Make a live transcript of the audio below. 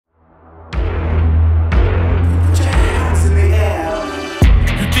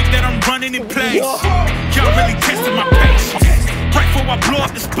running in place. Y'all really testing my patience. Right before I blow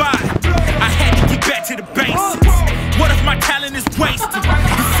up the spot, I had to get back to the basics. What if my talent is wasted?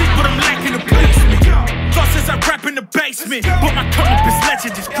 You see what I'm lacking in placement. Thought since I rap in the basement, but my come up is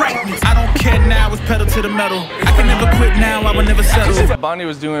legend, is greatness. I don't care now, it's pedal to the metal. I can never quit now, I will never settle. Bonnie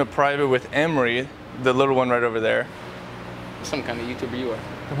was doing a private with Emery, the little one right over there. Some kind of YouTuber you are.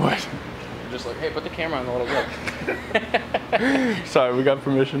 What? You're just like, hey, put the camera on the little girl. Sorry, we got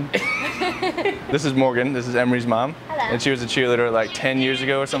permission. This is Morgan, this is Emery's mom. Hello. And she was a cheerleader like 10 years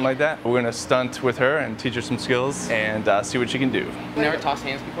ago or something like that. We're gonna stunt with her and teach her some skills and see what she can do. You never tossed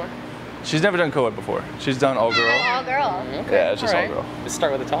hands before? She's never done co-ed before. She's done all girl. All girl. Okay. Yeah, it's just all right. girl. Let's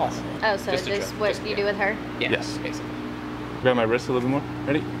start with a toss. Oh, so Just is a this joke. what Just- you yeah. do with her? Yeah, Yes. basically. Grab my wrist a little bit more.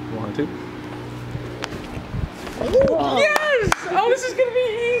 Ready? 1, 2. Yes! Oh, this is gonna be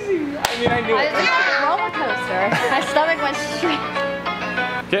easy. I mean, I knew I it. was like a roller coaster. My stomach went straight.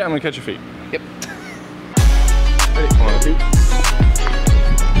 Okay, I'm gonna catch your feet. Yep. Ready? 1, 2.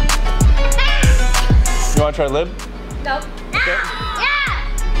 You wanna try lib? Nope. Okay. Yeah!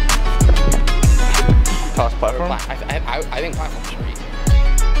 Toss platform. I think platform should be easy.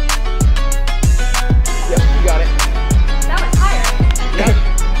 Yep, you got it. That was higher. Yep.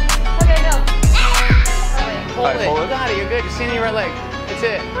 Okay, go. Hold Alright, it. hold You it. got it. You're good. Just stand on your right leg. That's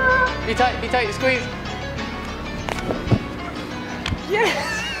it. Be tight. Be tight. You squeeze. Yes.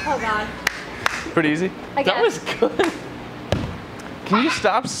 Oh God. Pretty easy. I That was guess. good. Can you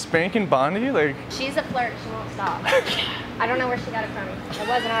stop spanking Bonnie? Like, She's a flirt. She won't stop. I don't know where she got it from. It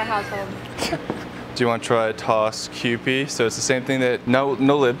wasn't our household. do you want to try toss Cupie? So it's the same thing that, no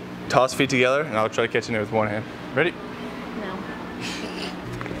lid. Toss feet together, and I'll try to catch it with one hand. Ready? No.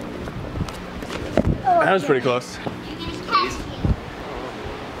 That was pretty close.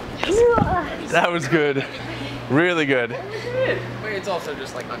 That was good. Really good. But it's also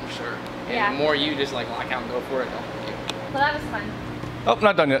just like unsure. And Yeah. the more you just like lock out and go for it, the more you. Well, that was fun. Oh,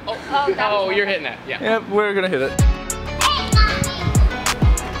 not done yet. Oh, that was You're fun. hitting that. Yeah. Yep, we're gonna hit it.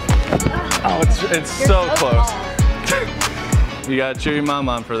 Oh, it's You're so close. tall. You gotta cheer your mom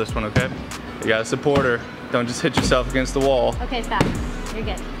on for this one, okay? You gotta support her. Don't just hit yourself against the wall. Okay, stop. You're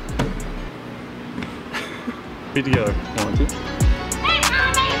good. Feet together. 1, 2.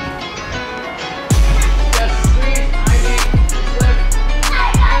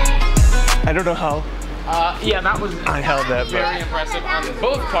 I don't know how Yeah, that was I held that, very but impressive on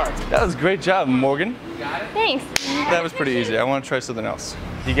both parts. that was a great job, Morgan. Got it? Thanks. That was pretty easy. I want to try something else.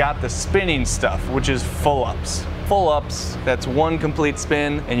 You got the spinning stuff, which is full ups. Full ups, that's one complete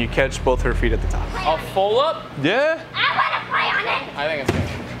spin, and you catch both her feet at the top. A full up? Yeah? I want to play on it.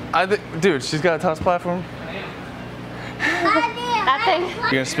 I think it's good. Dude, she's got a toss platform. That thing.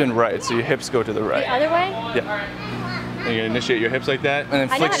 You're gonna spin right, so your hips go to the right. The other way? Yeah. And you're gonna initiate your hips like that, and then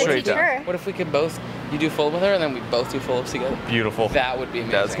I know flick how to straight teach down. her. What if we could both, you do full with her and then we both do full ups together? Beautiful. That would be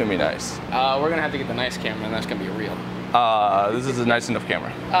amazing. That's gonna be nice. We're gonna have to get the nice camera and that's gonna be real. This is a nice enough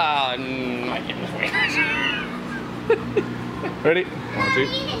camera. My camera's way nicer. Ready? 1,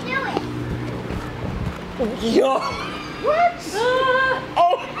 2. Yo! What?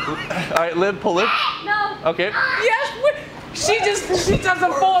 All right, lib, pull it. No. Okay. Yes! She does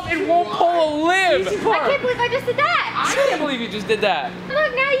a full up and won't pull a lib! I can't believe I just did that. I can't believe you just did that.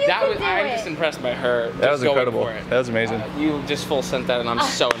 Look, now you can do I'm it. just impressed by her. That was just going incredible. for it. That was amazing. You just full sent that, and I'm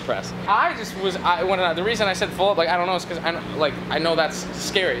so impressed. The reason I said full up, like I don't know, is because I know that's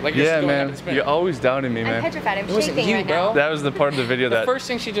scary. Like you're Yeah, just going up man. and spinning. You're always doubting me, I'm man. petrified. I'm It wasn't shaking you, right bro. now. That was the part of the video The that. first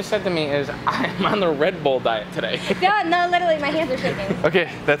thing she just said to me is, "I'm on the Red Bull diet today." No, literally, my hands are shaking. Okay,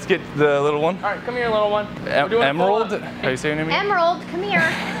 let's get the little one. All right, come here, little one. We're doing a Emerald? full up. How you say your name again? Emerald, come here.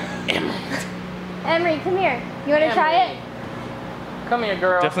 Emery, come here. You want to try it? Come here,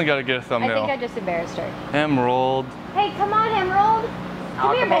 girl. Definitely gotta get a I thumbnail. think I just embarrassed her. Emerald. Hey, come on, Emerald.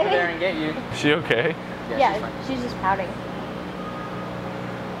 I'll here, come over baby. there and get you. Is she okay? Yeah, she's fine. she's just pouting.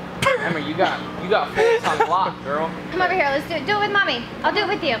 Emery, you got full tongue lock, girl. Come over here. Let's do it. Do it with mommy. I'll do it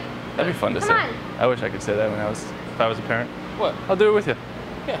with you. That'd be fun to Come say. on. I wish I could say that if I was a parent. What? I'll do it with you.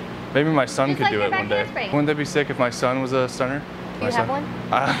 Yeah. Maybe my son Just could like do your it back one day. handspring. Wouldn't that be sick if my son was a stunner? Do you have one?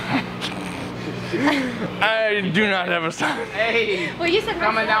 I do not have a son. Hey. Well, you said my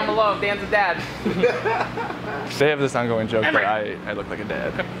Comment down son. below if Dan's a dad. They have this ongoing joke that I look like a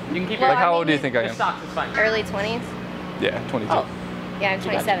dad. You can keep Well, your Like, how I old do you mean, think I the am? socks is fine. Early 20s? Yeah, 22. Oh. Yeah, I'm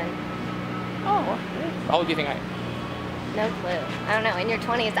 27. Oh. How old do you think I am? No clue. I don't know. In your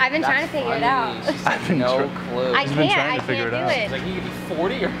 20s. I've been trying to figure it out. I've been no try- clue. I He's been can't. trying to I figure can't it do out. it. Like he could be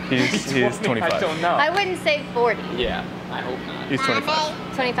 40 or He's 25. I don't know. I wouldn't say 40. Yeah, I hope not. He's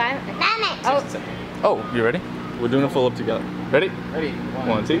 25. 25? Oh, Oh, you ready? We're doing a full up together. Ready? Ready?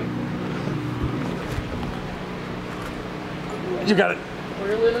 1, 2. You got it. Pull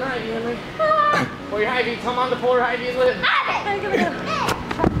your lid and high V, Henry. Pull your high V. Come on to pull your high V lid. I can't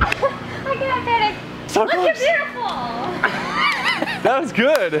get it. So Look, close. you're beautiful. That was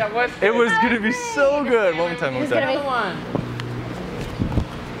good. That was good. It was gonna be so good. One more time, one more time. Another one.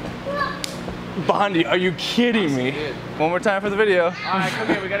 Bondi, are you kidding me? One more time for the video. All right, come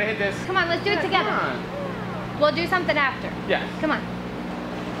here. We gotta hit this. Come on, let's do it together. Come on. We'll do something after. Yeah. Come on.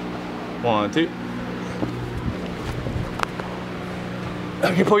 1, 2.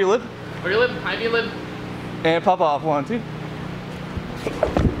 Okay, pull your lip Pull your lid. High V lid. and pop off. 1, 2.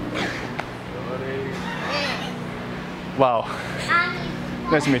 Wow.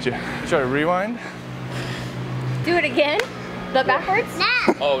 Nice to meet you. Try to rewind. Do it again? The backwards? No.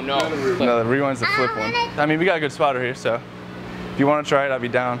 Oh no. No, the rewind's the flip one. I mean, we got a good spotter here, so if you want to try it, I'll be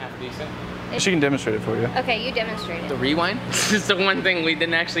down. Half decent. She can demonstrate it for you. Okay, you demonstrate The it. rewind? This is the one thing we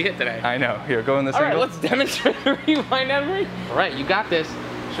didn't actually hit today. I know. Here, go in this All right, angle. let's demonstrate the rewind, Henry. All right, you got this.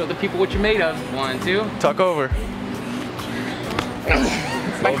 Show the people what you're made of. 1, 2. Tuck over.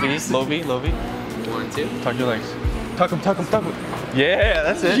 Low V, low V, low V. 1, 2. Tuck your legs. Tuck them, tuck them, tuck them. Yeah,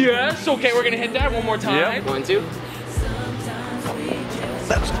 that's it. Yes. Okay, we're gonna hit that one more time. Yep. 1, 2.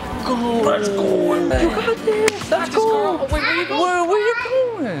 Let's go. Let's go, man. You got this. Let's go. Wait, where you going? Where you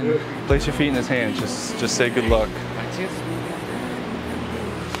going? Place your feet in his hand. Just say good luck. 1, 2.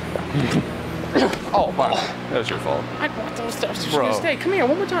 Oh, wow. That was your fault. I brought those steps. You're Bro. gonna stay. Come here,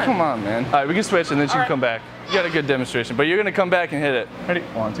 one more time. Come on, man. All right, we can switch and then she can come back. You got a good demonstration, but you're gonna come back and hit it. Ready?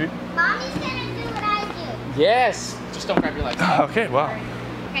 1, 2. Mommy's gonna do what I do. Yes. Just don't grab your legs. Okay, wow.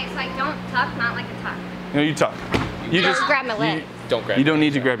 Okay, so I don't tuck, not like a tuck. No, you tuck. You Just grab my leg. Don't grab. You don't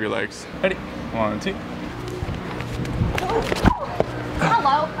need to grab your legs. Ready? 1, 2.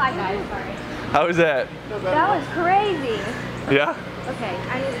 Hello. Hi, guys. Sorry. How was that? That was crazy. Yeah? Okay,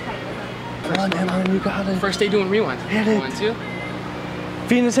 I need to tighten this up. Come on, Emma, you got it. First day doing rewind. Hit it. 1, 2.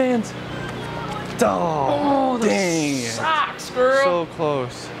 Feet in his hands. Oh, the dang. socks, girl. So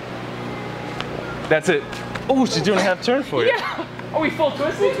close. That's it. Oh, she's doing a half turn for you. Yeah. Are we full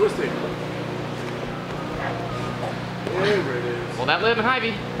twisted? Full twisted. Well, that lid and high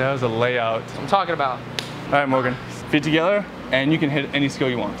V. That was a layout. That's what I'm talking about. All right, Morgan. Feet together, and you can hit any skill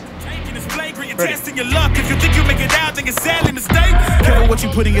you want. It's flagrant, you're testing your luck. If you think you make it out, think it's sadly mistake. Careful what you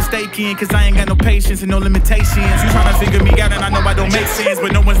put in your stake in, cause I ain't got no patience and no limitations. You tryna figure me out and I know I don't make sense,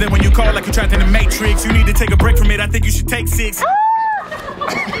 but no one's there when you call like you trapped in the Matrix. You need to take a break from it, I think you should take 6. All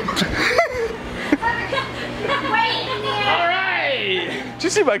right. Did you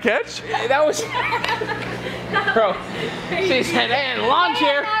see my catch? That was. Bro, she said, and lawn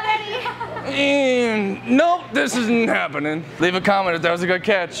chair. And nope, this isn't happening. Leave a comment if that was a good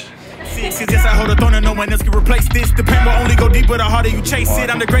catch. 6, cause yes, I hold a throne and no one else can replace this. The pain will only go deeper the harder you chase it.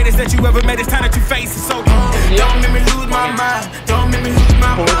 I'm the greatest that you ever met, it's time that you face it. So don't make me lose my mind. Don't make me lose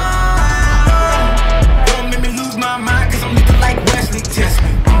my mind. Don't make me lose my mind, cause I'm looking like Wesley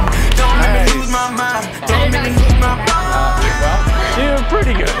Testament. Don't make me lose my mind. Don't make me lose my mind. You're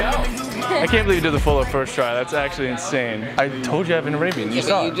pretty good. I can't believe you did the full up first try. That's actually insane. I told you I have an Arabian. You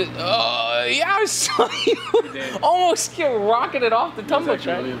saw it. Yeah, I saw you almost rocketed off the tumble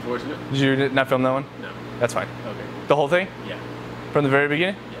track. Really unfortunate. Did you not film that one? No. That's fine. Okay. The whole thing? Yeah. From the very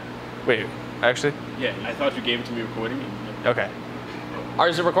beginning? Yeah. Wait, actually? Yeah. I thought you gave it to me recording. And, Okay.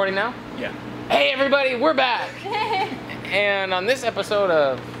 Ours is recording now? yeah. Hey everybody, we're back. And on this episode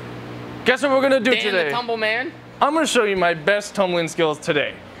of Guess what we're gonna do Dan today? the Tumble Man. I'm gonna show you my best tumbling skills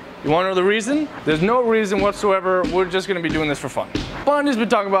today. You wanna know the reason? There's no reason whatsoever. We're just gonna be doing this for fun. Bondi's been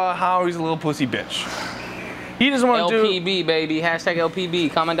talking about how he's a little pussy bitch. He doesn't want to do. LPB baby, hashtag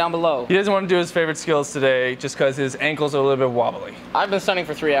LPB. Comment down below. He doesn't want to do his favorite skills today just because his ankles are a little bit wobbly. I've been stunning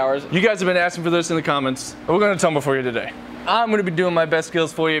for 3 hours. You guys have been asking for this in the comments. We're gonna tumble for you today. I'm gonna be doing my best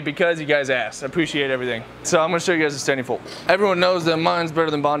skills for you because you guys asked. I appreciate everything. So I'm gonna show you guys a standing full. Everyone knows that mine's better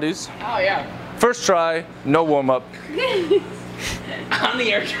than Bondi's. Oh yeah. First try, no warm up. On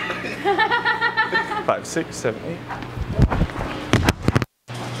the air. 5, 6, 7, 8.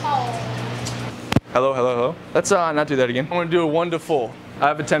 Hello, hello, hello. Let's not do that again. I'm gonna do a 1 to full.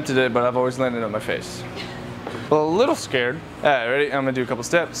 I've attempted it, but I've always landed on my face. Well, a little scared. All right, ready? I'm gonna do a couple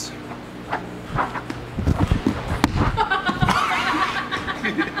steps.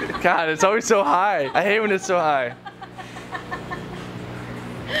 God, it's always so high. I hate when it's so high.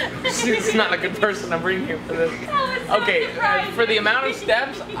 She's not a good person to bring here for this. Okay, for the amount of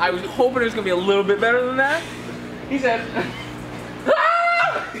steps, I was hoping it was gonna be a little bit better than that. He said,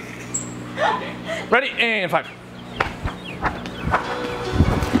 ah! Okay. Ready? And 5.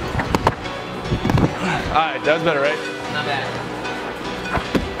 All right, that was better, right? Not bad.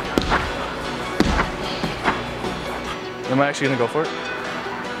 Am I actually gonna go for it?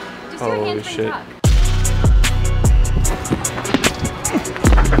 Just do a Holy handspring shit. tuck.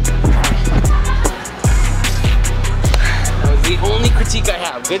 That was the only critique I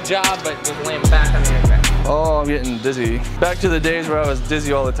have. Good job, but just laying back on the air track. Oh, I'm getting dizzy. Back to the days where I was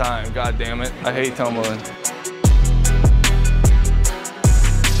dizzy all the time. God damn it. I hate tumbling.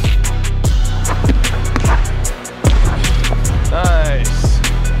 Nice.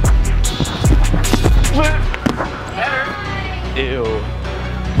 Better. Ew.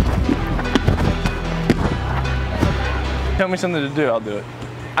 Tell me something to do, I'll do it.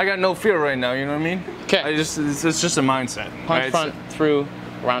 I got no fear right now, you know what I mean? Okay. It's just a mindset. Punch right? front through,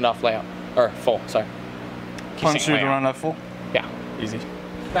 round off layout. Or full, sorry. Keep Punch through saying the layout. round up full? Yeah. Easy.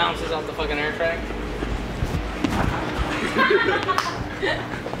 Bounces off the fucking air track.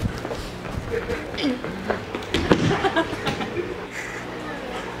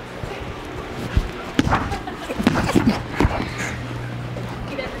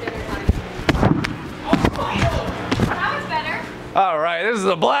 That was better. All right, this is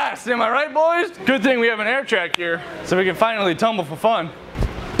a blast, am I right, boys? Good thing we have an air track here, so we can finally tumble for fun.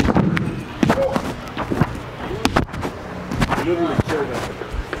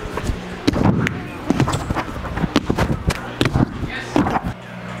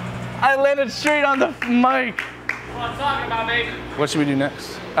 I landed straight on the mic. What I'm talking about, baby. What should we do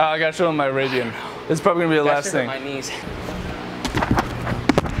next? I gotta show them my Arabian. This is probably gonna be the last thing. My knees.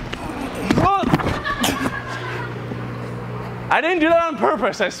 Whoa! I didn't do that on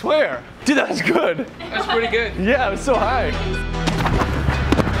purpose, I swear. Dude, that was good. That's pretty good. Yeah, it was so high.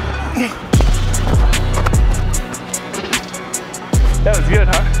 That was good,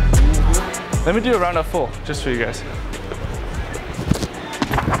 huh? Let me do a round up full, just for you guys.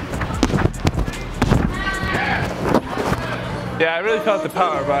 Yeah, I really felt the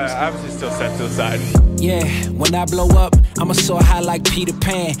power, but I obviously still set to the side. Yeah, when I blow up, I'ma soar high like Peter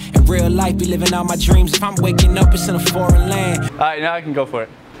Pan. In real life, be living out my dreams. If I'm waking up, it's in a foreign land. All right, now I can go for it.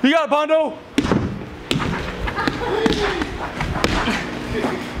 You got it, Bondo!